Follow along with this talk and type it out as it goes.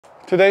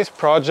Today's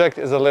project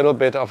is a little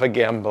bit of a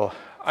gamble.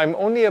 I'm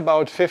only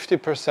about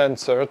 50%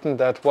 certain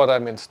that what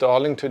I'm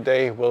installing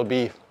today will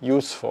be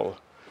useful.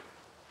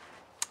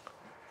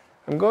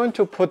 I'm going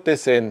to put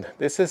this in.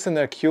 This is an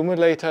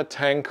accumulator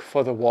tank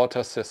for the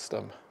water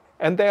system.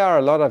 And there are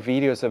a lot of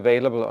videos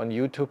available on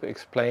YouTube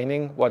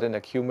explaining what an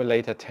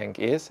accumulator tank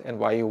is and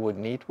why you would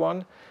need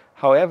one.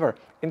 However,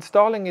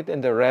 installing it in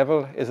the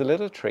Revel is a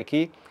little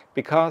tricky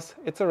because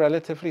it's a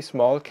relatively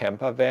small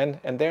camper van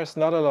and there's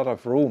not a lot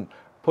of room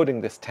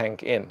putting this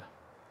tank in.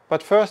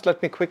 But first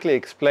let me quickly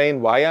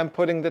explain why I'm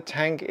putting the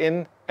tank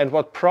in and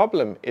what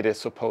problem it is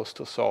supposed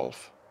to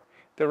solve.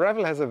 The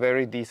Revel has a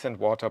very decent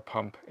water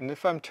pump, and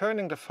if I'm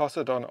turning the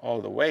faucet on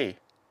all the way,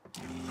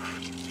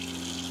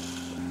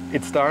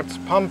 it starts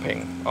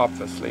pumping,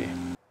 obviously.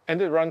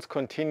 And it runs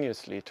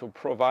continuously to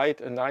provide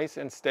a nice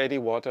and steady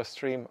water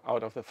stream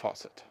out of the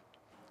faucet.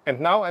 And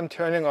now I'm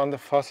turning on the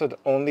faucet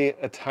only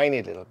a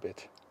tiny little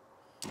bit.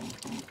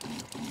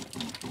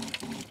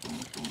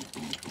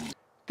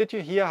 Did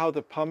you hear how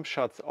the pump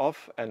shuts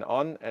off and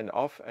on and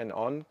off and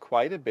on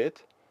quite a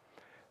bit?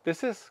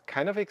 This is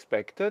kind of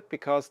expected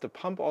because the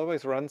pump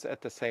always runs at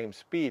the same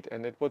speed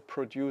and it would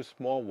produce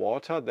more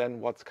water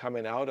than what's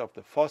coming out of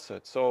the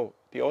faucet. So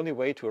the only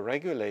way to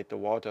regulate the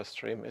water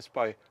stream is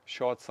by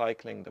short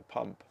cycling the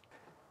pump.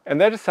 And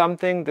that is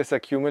something this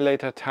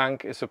accumulator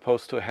tank is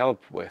supposed to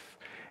help with.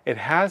 It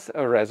has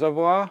a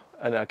reservoir,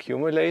 an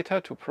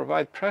accumulator, to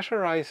provide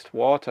pressurized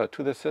water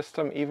to the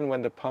system even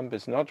when the pump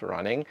is not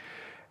running.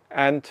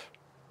 And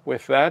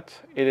with that,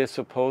 it is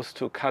supposed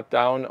to cut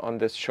down on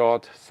this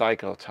short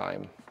cycle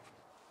time.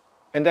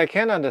 And I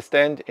can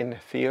understand in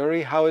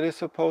theory how it is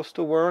supposed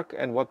to work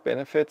and what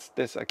benefits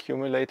this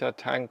accumulator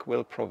tank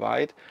will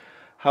provide.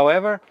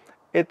 However,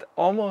 it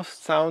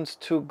almost sounds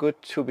too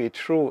good to be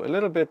true, a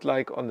little bit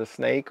like on the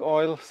snake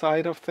oil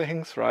side of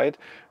things, right?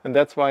 And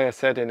that's why I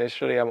said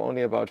initially I'm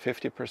only about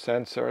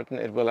 50% certain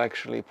it will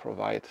actually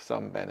provide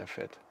some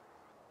benefit.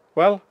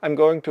 Well, I'm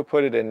going to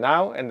put it in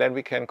now and then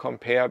we can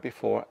compare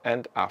before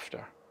and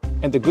after.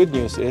 And the good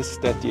news is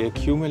that the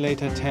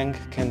accumulator tank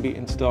can be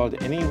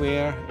installed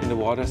anywhere in the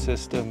water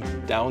system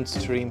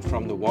downstream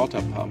from the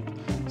water pump.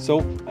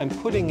 So I'm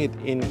putting it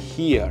in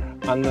here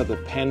under the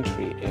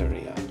pantry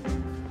area.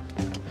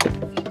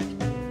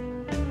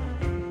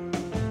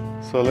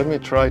 So let me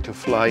try to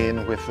fly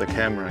in with the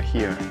camera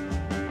here.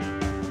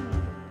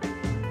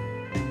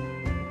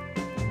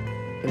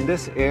 In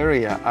this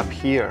area up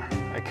here,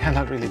 I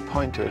cannot really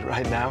point to it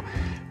right now,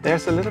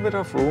 there's a little bit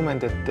of room and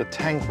the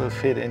tank will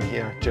fit in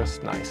here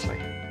just nicely.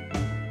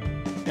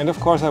 And of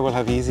course I will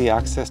have easy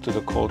access to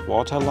the cold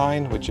water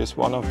line, which is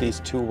one of these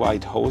two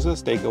white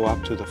hoses. They go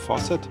up to the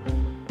faucet.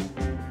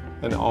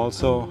 And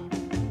also,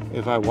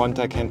 if I want,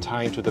 I can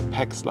tie into the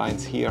PEX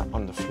lines here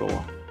on the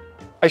floor.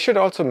 I should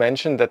also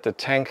mention that the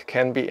tank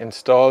can be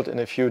installed in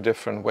a few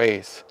different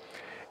ways.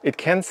 It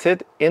can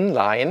sit in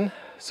line,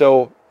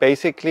 so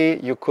basically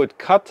you could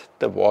cut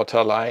the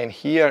water line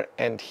here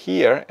and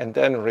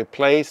then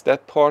replace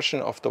that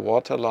portion of the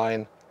water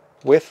line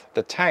with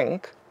the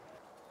tank.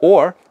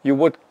 Or you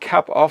would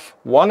cap off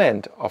one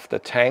end of the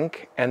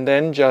tank and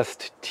then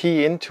just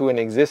tee into an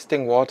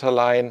existing water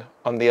line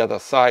on the other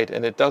side,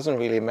 and it doesn't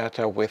really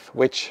matter with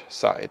which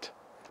side.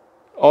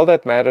 All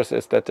that matters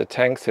is that the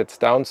tank sits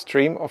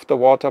downstream of the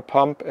water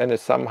pump and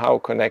is somehow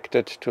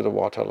connected to the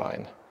water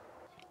line.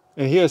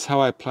 And here's how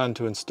I plan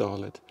to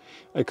install it.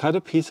 I cut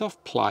a piece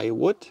of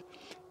plywood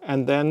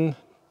and then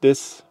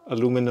this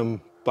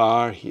aluminum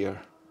bar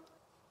here.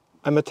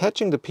 I'm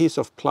attaching the piece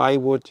of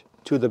plywood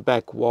to the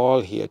back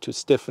wall here to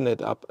stiffen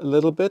it up a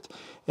little bit,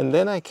 and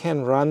then I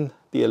can run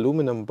the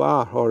aluminum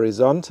bar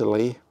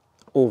horizontally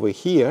over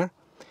here,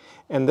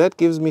 and that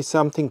gives me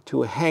something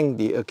to hang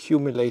the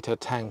accumulator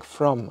tank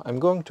from. I'm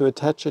going to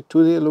attach it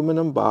to the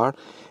aluminum bar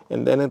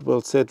and then it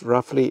will sit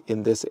roughly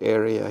in this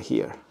area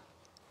here.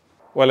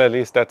 Well, at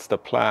least that's the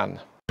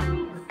plan.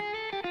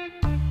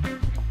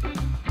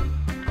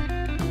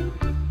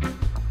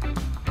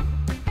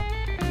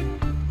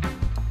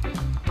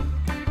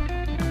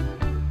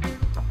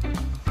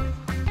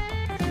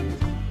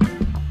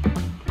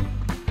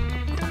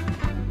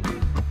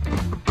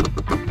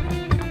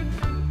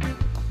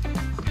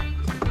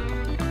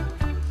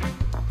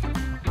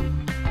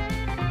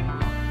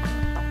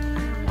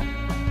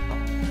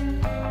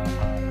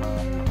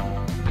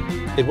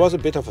 It was a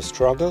bit of a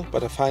struggle,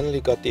 but I finally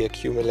got the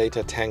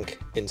accumulator tank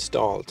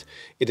installed.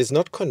 It is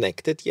not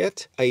connected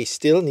yet. I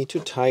still need to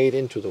tie it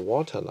into the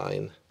water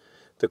line.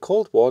 The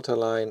cold water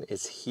line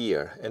is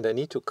here, and I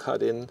need to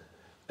cut in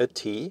a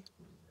T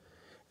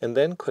and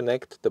then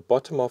connect the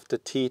bottom of the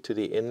T to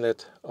the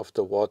inlet of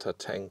the water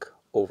tank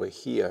over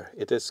here.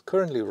 It is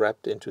currently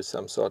wrapped into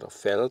some sort of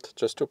felt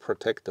just to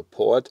protect the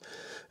port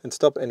and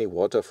stop any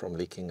water from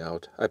leaking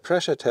out. I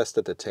pressure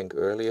tested the tank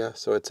earlier,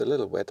 so it's a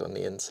little wet on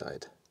the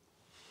inside.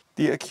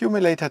 The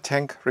accumulator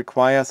tank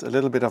requires a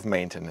little bit of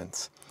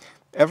maintenance.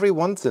 Every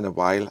once in a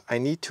while I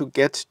need to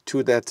get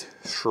to that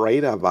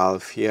Schrader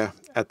valve here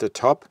at the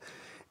top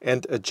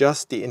and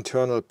adjust the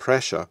internal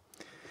pressure.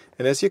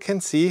 And as you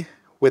can see,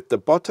 With the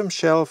bottom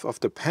shelf of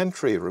the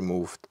pantry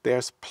removed,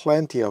 there's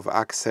plenty of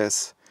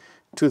access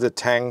to the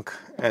tank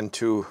and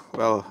to,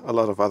 well, a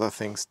lot of other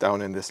things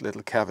down in this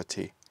little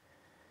cavity.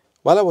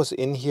 While I was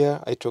in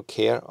here, I took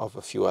care of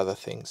a few other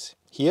things.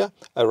 Here,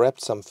 I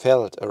wrapped some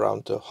felt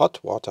around the hot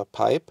water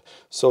pipe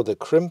so the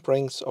crimp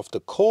rings of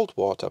the cold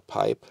water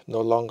pipe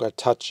no longer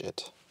touch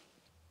it.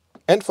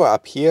 And for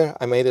up here,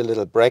 I made a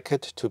little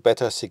bracket to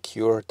better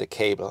secure the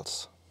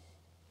cables.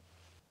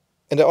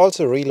 And I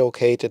also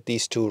relocated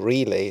these two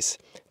relays.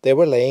 They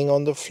were laying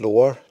on the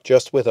floor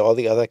just with all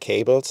the other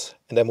cables,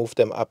 and I moved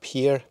them up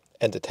here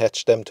and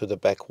attached them to the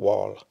back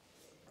wall.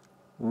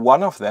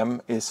 One of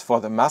them is for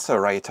the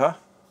macerator,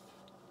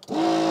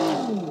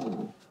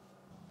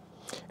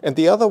 and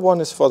the other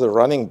one is for the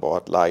running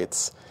board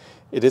lights.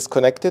 It is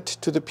connected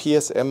to the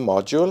PSM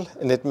module,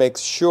 and it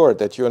makes sure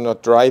that you're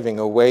not driving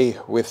away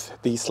with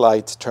these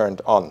lights turned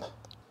on.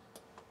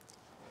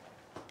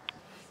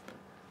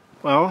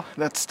 Well,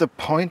 that's the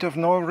point of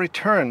no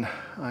return.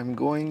 I'm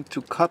going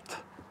to cut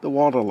the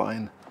water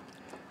line.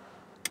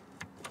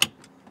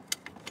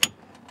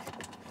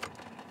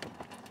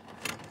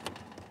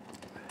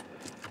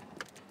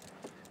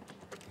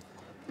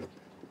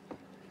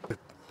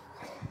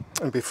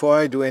 And before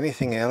I do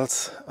anything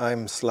else,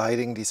 I'm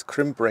sliding these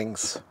crimp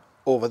rings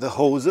over the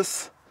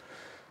hoses.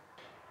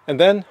 And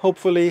then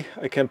hopefully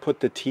I can put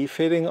the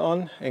T-fitting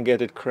on and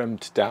get it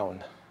crimped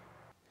down.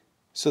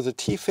 So the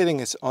T-fitting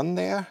is on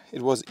there.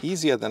 It was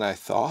easier than I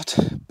thought,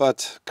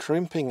 but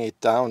crimping it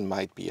down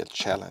might be a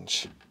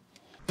challenge.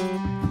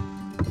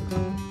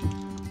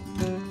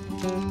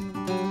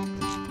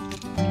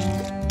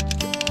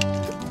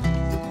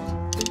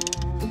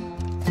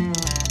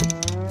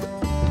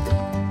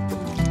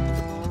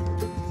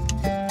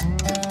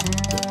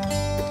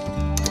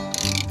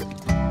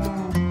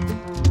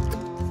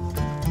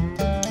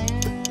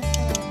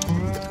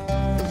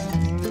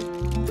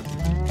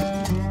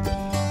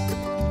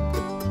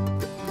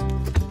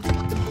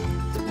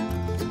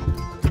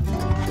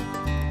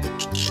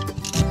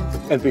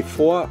 And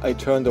before I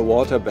turn the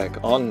water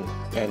back on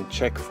and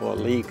check for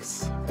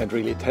leaks and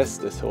really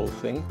test this whole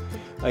thing,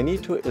 I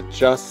need to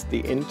adjust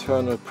the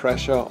internal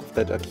pressure of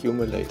that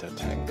accumulator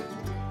tank.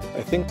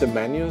 I think the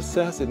manual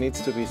says it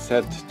needs to be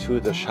set to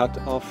the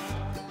shut-off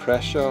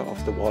pressure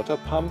of the water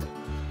pump.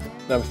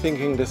 And I'm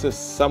thinking this is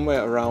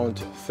somewhere around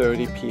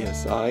 30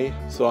 psi,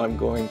 so I'm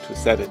going to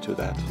set it to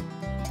that.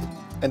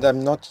 And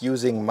I'm not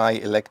using my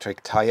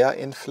electric tire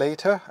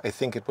inflator. I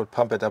think it would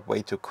pump it up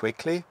way too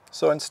quickly.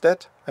 So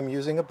instead, I'm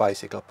using a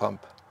bicycle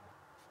pump.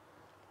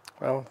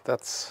 Well,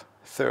 that's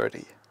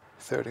 30,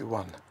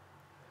 31.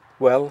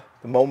 Well,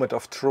 the moment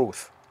of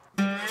truth.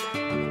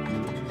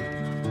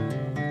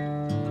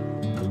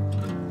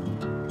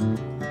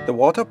 The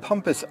water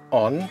pump is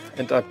on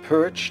and I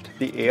purged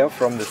the air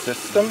from the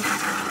system.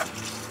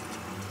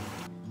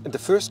 And the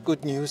first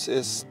good news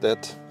is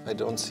that I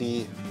don't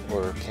see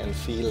or can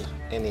feel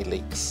any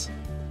leaks.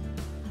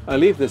 I'll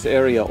leave this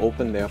area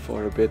open there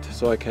for a bit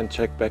so I can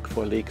check back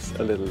for leaks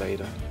a little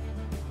later.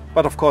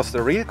 But of course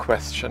the real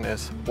question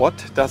is, what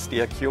does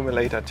the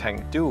accumulator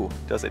tank do?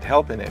 Does it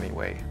help in any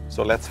way?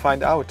 So let's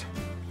find out.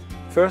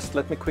 First,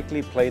 let me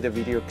quickly play the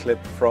video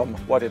clip from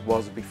what it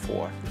was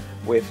before,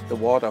 with the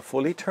water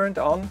fully turned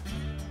on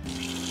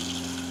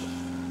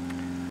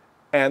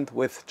and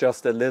with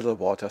just a little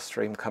water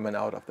stream coming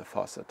out of the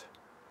faucet.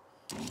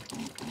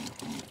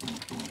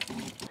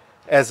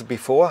 As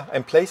before,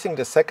 I'm placing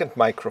the second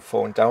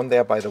microphone down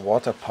there by the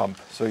water pump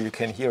so you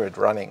can hear it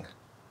running.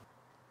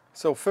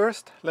 So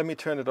first, let me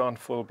turn it on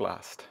full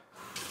blast.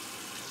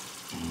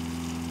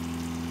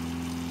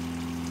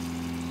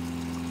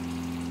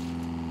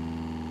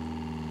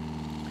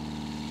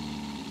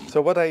 So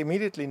what I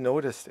immediately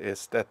noticed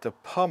is that the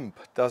pump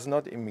does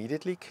not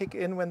immediately kick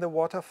in when the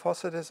water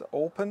faucet is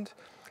opened,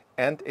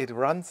 and it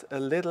runs a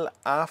little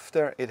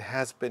after it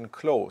has been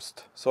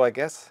closed. So I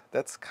guess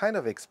that's kind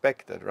of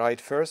expected, right?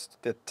 First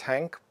the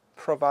tank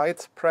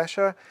provides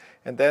pressure,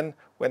 and then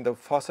when the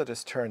faucet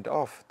is turned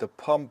off, the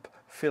pump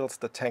fills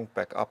the tank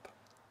back up.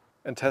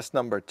 And test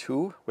number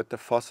 2, with the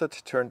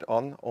faucet turned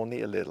on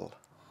only a little.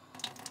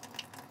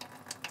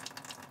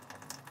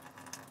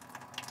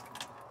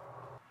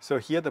 So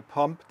here the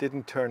pump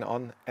didn't turn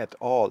on at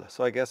all,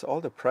 so I guess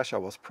all the pressure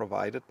was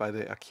provided by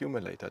the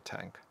accumulator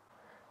tank.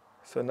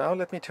 So now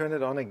let me turn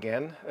it on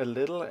again a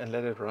little and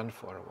let it run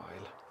for a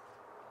while.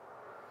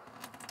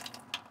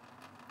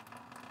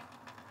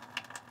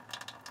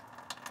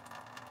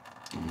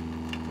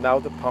 Now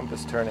the pump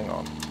is turning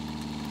on.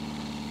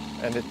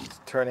 And it's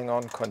turning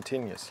on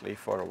continuously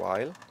for a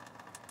while.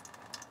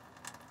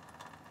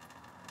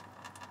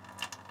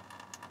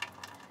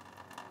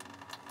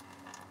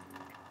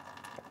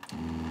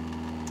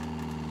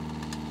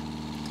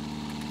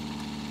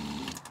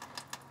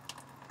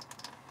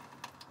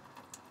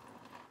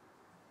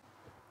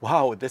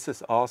 Wow, this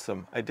is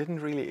awesome. I didn't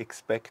really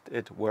expect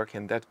it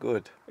working that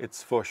good.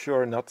 It's for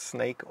sure not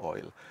snake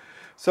oil.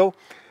 So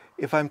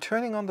if I'm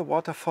turning on the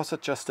water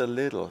faucet just a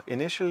little,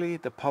 initially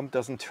the pump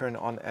doesn't turn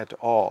on at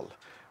all.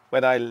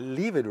 When I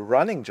leave it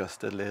running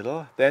just a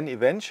little, then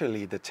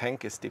eventually the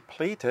tank is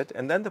depleted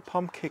and then the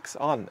pump kicks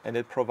on and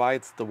it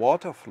provides the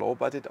water flow,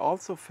 but it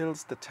also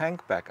fills the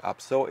tank back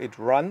up. So it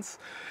runs,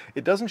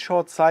 it doesn't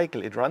short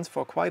cycle, it runs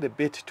for quite a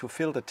bit to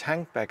fill the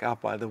tank back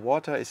up while the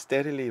water is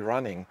steadily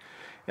running.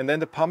 And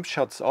then the pump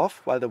shuts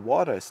off while the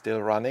water is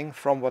still running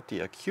from what the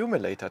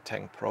accumulator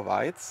tank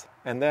provides.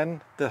 And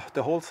then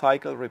the whole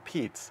cycle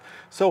repeats.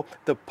 So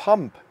the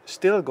pump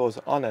still goes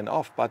on and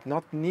off, but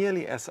not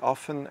nearly as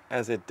often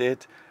as it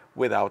did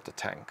without the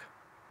tank.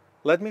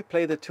 Let me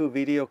play the two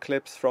video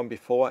clips from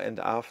before and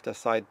after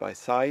side by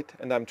side,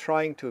 and I'm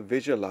trying to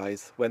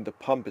visualize when the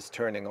pump is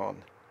turning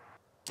on.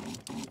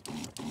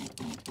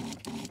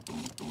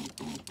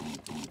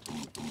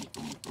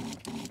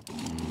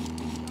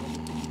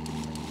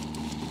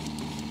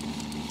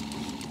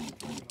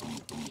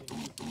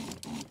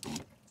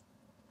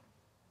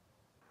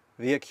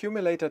 The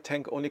accumulator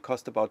tank only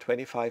cost about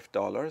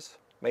 $25,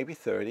 maybe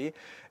 $30,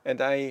 and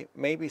I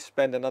maybe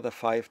spend another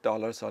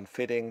 $5 on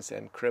fittings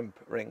and crimp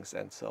rings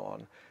and so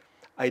on.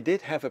 I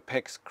did have a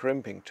PEX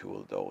crimping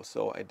tool though,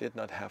 so I did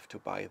not have to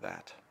buy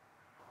that.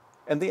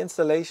 And the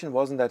installation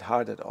wasn't that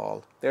hard at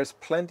all. There's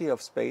plenty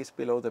of space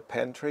below the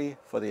pantry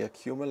for the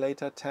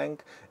accumulator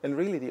tank, and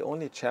really the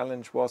only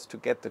challenge was to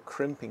get the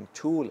crimping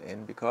tool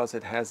in, because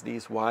it has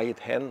these wide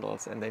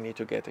handles and they need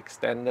to get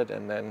extended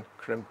and then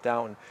crimped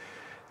down.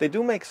 They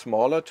do make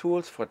smaller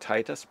tools for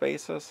tighter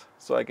spaces,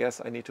 so I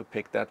guess I need to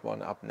pick that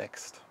one up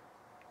next.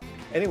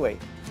 Anyway,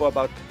 for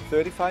about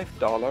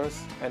 $35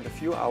 and a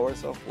few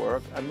hours of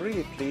work, I'm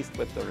really pleased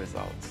with the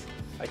results.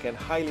 I can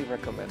highly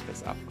recommend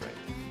this upgrade.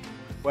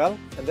 Well,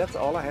 and that's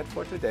all I had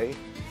for today.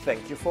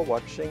 Thank you for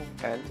watching,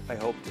 and I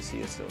hope to see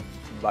you soon.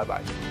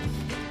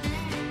 Bye-bye.